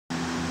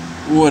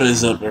What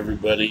is up,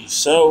 everybody?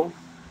 So,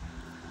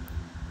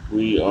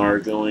 we are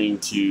going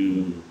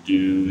to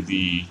do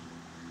the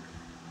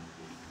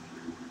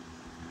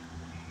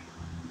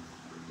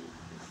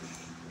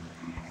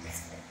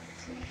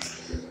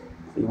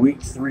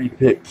week 3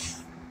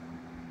 picks.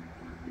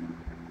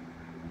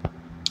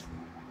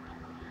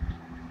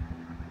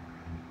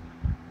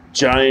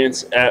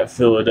 Giants at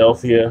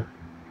Philadelphia.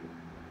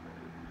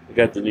 We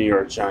got the New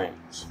York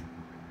Giants.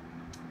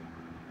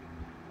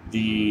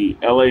 The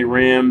LA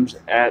Rams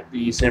at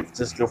the San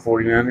Francisco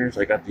 49ers.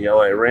 I got the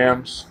LA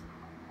Rams.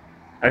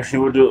 Actually,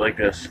 we'll do it like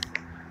this.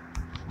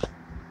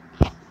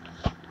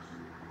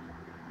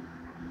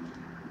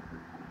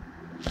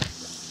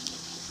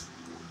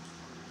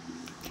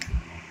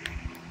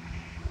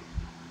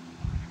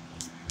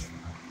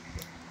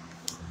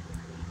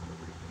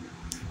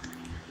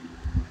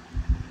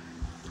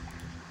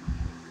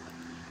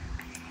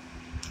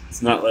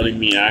 It's not letting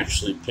me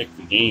actually pick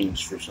the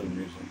games for some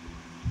reason.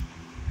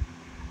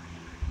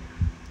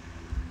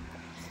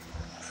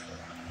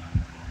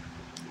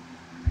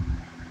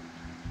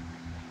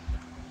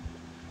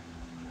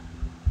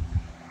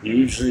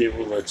 Usually it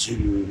will let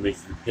you make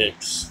your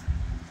picks.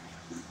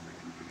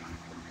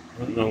 I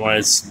don't know why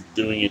it's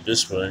doing it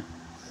this way.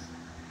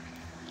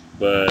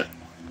 But,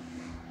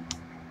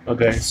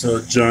 okay,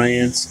 so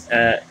Giants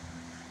at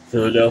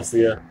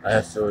Philadelphia. I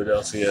have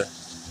Philadelphia.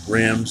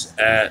 Rams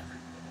at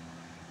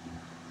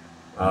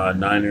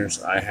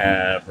Niners. I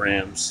have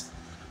Rams.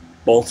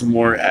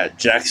 Baltimore at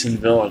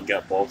Jacksonville. I've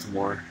got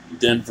Baltimore.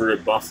 Denver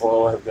at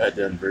Buffalo. I've got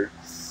Denver.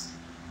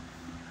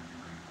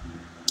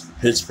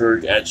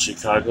 Pittsburgh at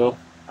Chicago.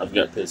 I've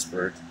got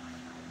Pittsburgh.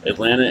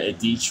 Atlanta at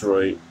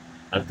Detroit.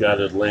 I've got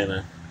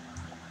Atlanta.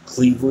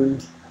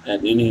 Cleveland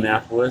at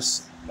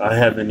Indianapolis. I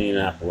have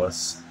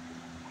Indianapolis.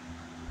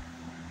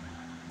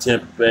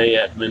 Tampa Bay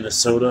at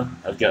Minnesota.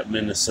 I've got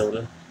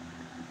Minnesota.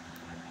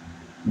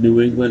 New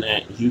England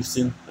at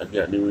Houston. I've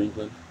got New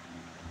England.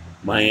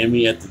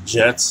 Miami at the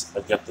Jets.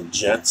 I've got the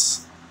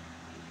Jets.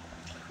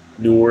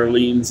 New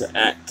Orleans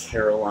at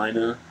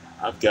Carolina.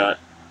 I've got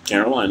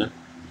Carolina.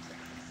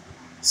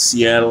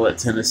 Seattle at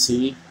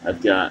Tennessee. I've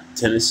got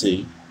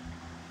Tennessee.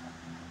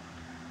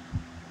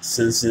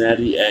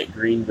 Cincinnati at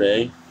Green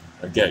Bay.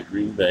 I've got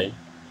Green Bay.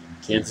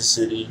 Kansas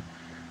City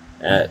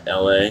at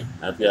LA.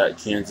 I've got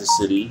Kansas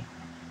City.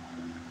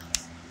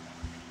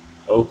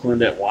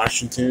 Oakland at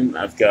Washington.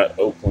 I've got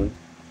Oakland.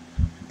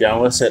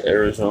 Dallas at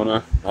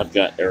Arizona. I've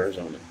got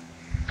Arizona.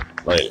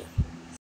 Later.